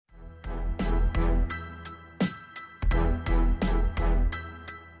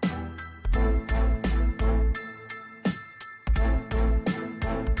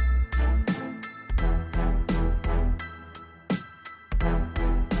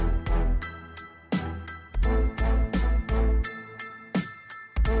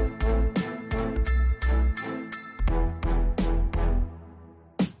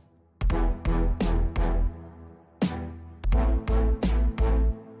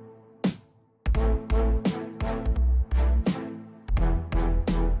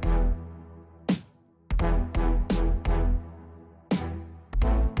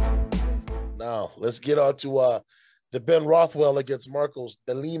Now, let's get on to the Ben Rothwell against Marcos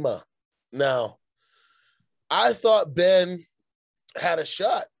de Lima. Now, I thought Ben had a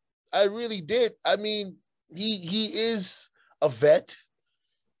shot. I really did. I mean, he is a vet.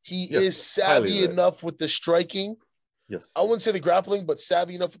 He is savvy enough with the striking. Yes. I wouldn't say the grappling, but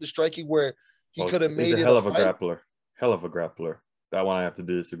savvy enough with the striking where he could have made it a hell of a grappler. Hell of a grappler. That one I have to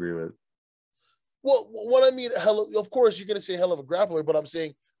disagree with. Well, what I mean, of course, you're going to say hell of a grappler, but I'm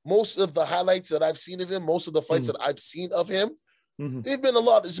saying most of the highlights that I've seen of him, most of the fights that I've seen of him, there's been a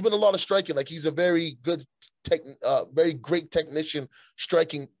lot of striking. Like, he's a very good, very great technician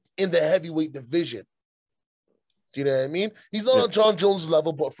striking in the heavyweight division. Do you know what I mean? He's not on John Jones'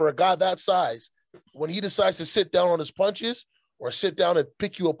 level, but for a guy that size, when he decides to sit down on his punches or sit down and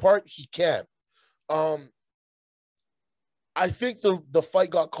pick you apart, he can. I think the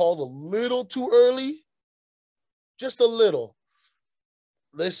fight got called a little too early. Just a little.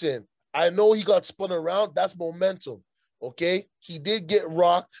 Listen, I know he got spun around. That's momentum, okay? He did get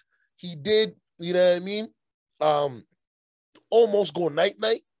rocked. He did, you know what I mean? Almost go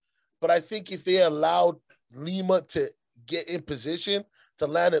night-night. But I think if they allowed Lima to get in position to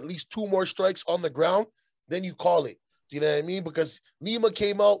land at least 2 more strikes on the ground, then you call it. Do you know what I mean? Because Lima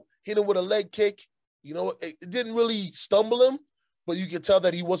came out, hit him with a leg kick. You know, it didn't really stumble him, but you could tell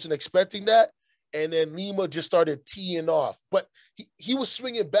that he wasn't expecting that. And then Lima just started teeing off. But he was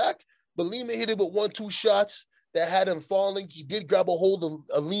swinging back, but Lima hit him with 1-2 shots that had him falling. He did grab a hold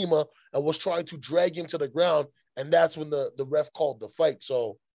of Lima and was trying to drag him to the ground, and that's when the ref called the fight.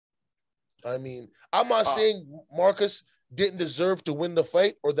 So, I mean, I'm not saying Marcus didn't deserve to win the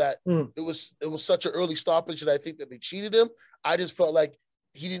fight or that it was such an early stoppage that I think that they cheated him. I just felt like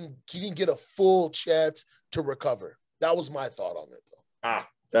he didn't get a full chance to recover. That was my thought on it, though.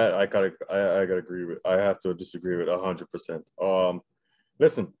 That I gotta agree with. I have to disagree with 100%.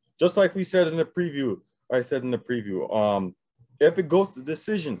 Listen, just like we said in the preview, if it goes to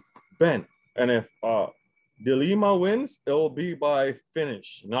decision, Ben, and if De Lima wins, it will be by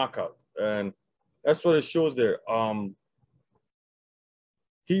finish, knockout, and that's what it shows there.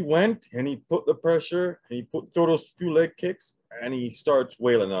 He went and he put the pressure, and he throw those few leg kicks, and he starts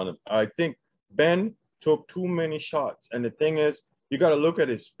wailing on him. I think Ben took too many shots, and the thing is, you got to look at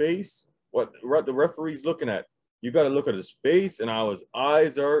his face, what the referee's looking at. You got to look at his face and how his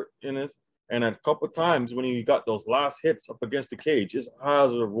eyes are in his. And a couple of times when he got those last hits up against the cage, his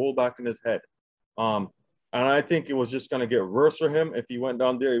eyes would roll back in his head. And I think it was just going to get worse for him if he went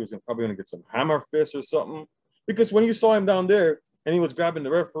down there. He was probably going to get some hammer fists or something. Because when you saw him down there and he was grabbing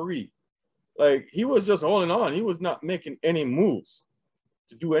the referee, like, he was just holding on. He was not making any moves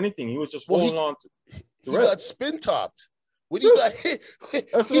to do anything. He was just holding on to the ref. He got spin-topped. When you got hit,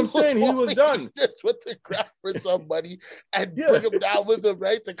 that's what I'm saying. He was done. He just went to grab for somebody and bring him down with him,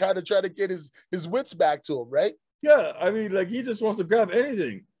 right? To kind of try to get his wits back to him, right? Yeah, I mean, like, he just wants to grab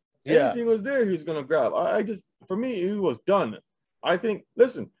anything. Anything was there, he was gonna grab. For me, he was done. I think.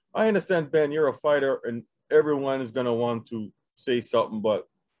 Listen, I understand, Ben. You're a fighter, and everyone is gonna want to say something, but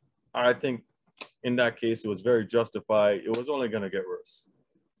I think in that case, it was very justified. It was only gonna get worse.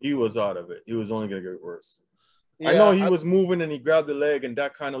 He was out of it. He was only gonna get worse. Yeah, I know he was moving and he grabbed the leg, and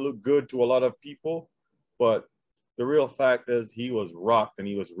that kind of looked good to a lot of people. But the real fact is he was rocked and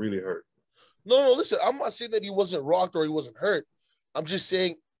he was really hurt. No, listen, I'm not saying that he wasn't rocked or he wasn't hurt. I'm just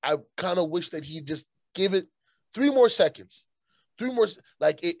saying I kind of wish that he just gave it 3 more seconds. 3 more.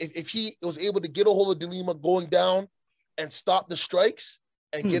 Like, if he was able to get a hold of De Lima going down and stop the strikes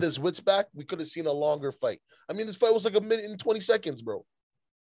and get his wits back, we could have seen a longer fight. I mean, this fight was like 1 minute and 20 seconds, bro.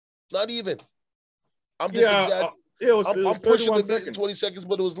 Not even. I'm just I'm pushing the minute and 20 seconds,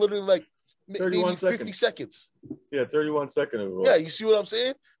 but it was literally like maybe 50 seconds. Yeah, 31 seconds. Yeah, you see what I'm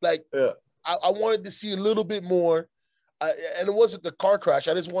saying? Like, I wanted to see a little bit more, and it wasn't the car crash.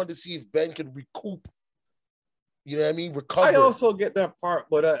 I just wanted to see if Ben could recoup. You know what I mean? Recover. I also get that part,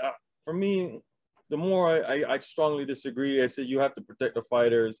 but for me, the more I strongly disagree. I said you have to protect the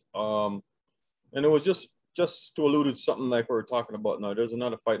fighters. And it was just to allude to something like what we're talking about now. There's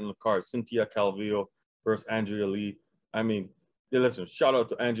another fight in the card: Cynthia Calvillo versus Andrea Lee. I mean, listen, shout out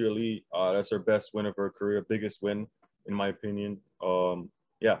to Andrea Lee. That's her best win of her career, biggest win, in my opinion.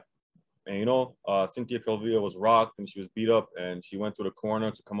 Yeah. And, you know, Cynthia Calvillo was rocked and she was beat up, and she went to the corner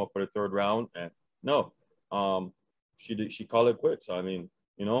to come up for the 3rd round. And no, she called it quits. I mean,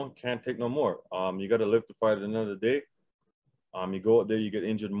 you know, can't take no more. You got to live to fight another day. You go out there, you get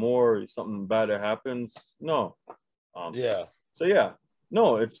injured more, something bad that happens. No. Yeah. So, yeah.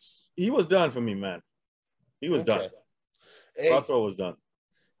 No, he was done for me, man. He was done. Hey, Rothwell was done.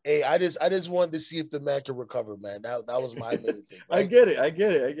 Hey, I just wanted to see if the man can recover, man. That was my main thing. Right? I get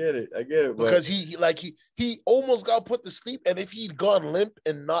it. Because he almost got put to sleep, and if he'd gone limp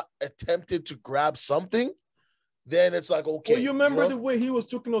and not attempted to grab something, then it's like, okay. Well, you remember the way he was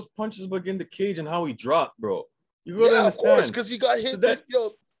taking those punches back in the cage and how he dropped, bro. You gotta understand. Of course, because he got hit.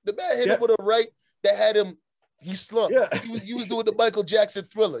 So the man hit him with a right that had him. He slumped. Yeah. He was doing the Michael Jackson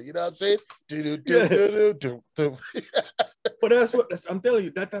Thriller. You know what I'm saying? But that's I'm telling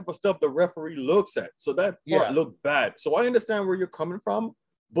you, that type of stuff the referee looks at. So that part looked bad. So I understand where you're coming from,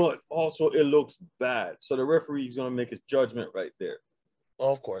 but also it looks bad. So the referee is gonna make his judgment right there.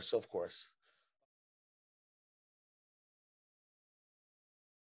 Of course.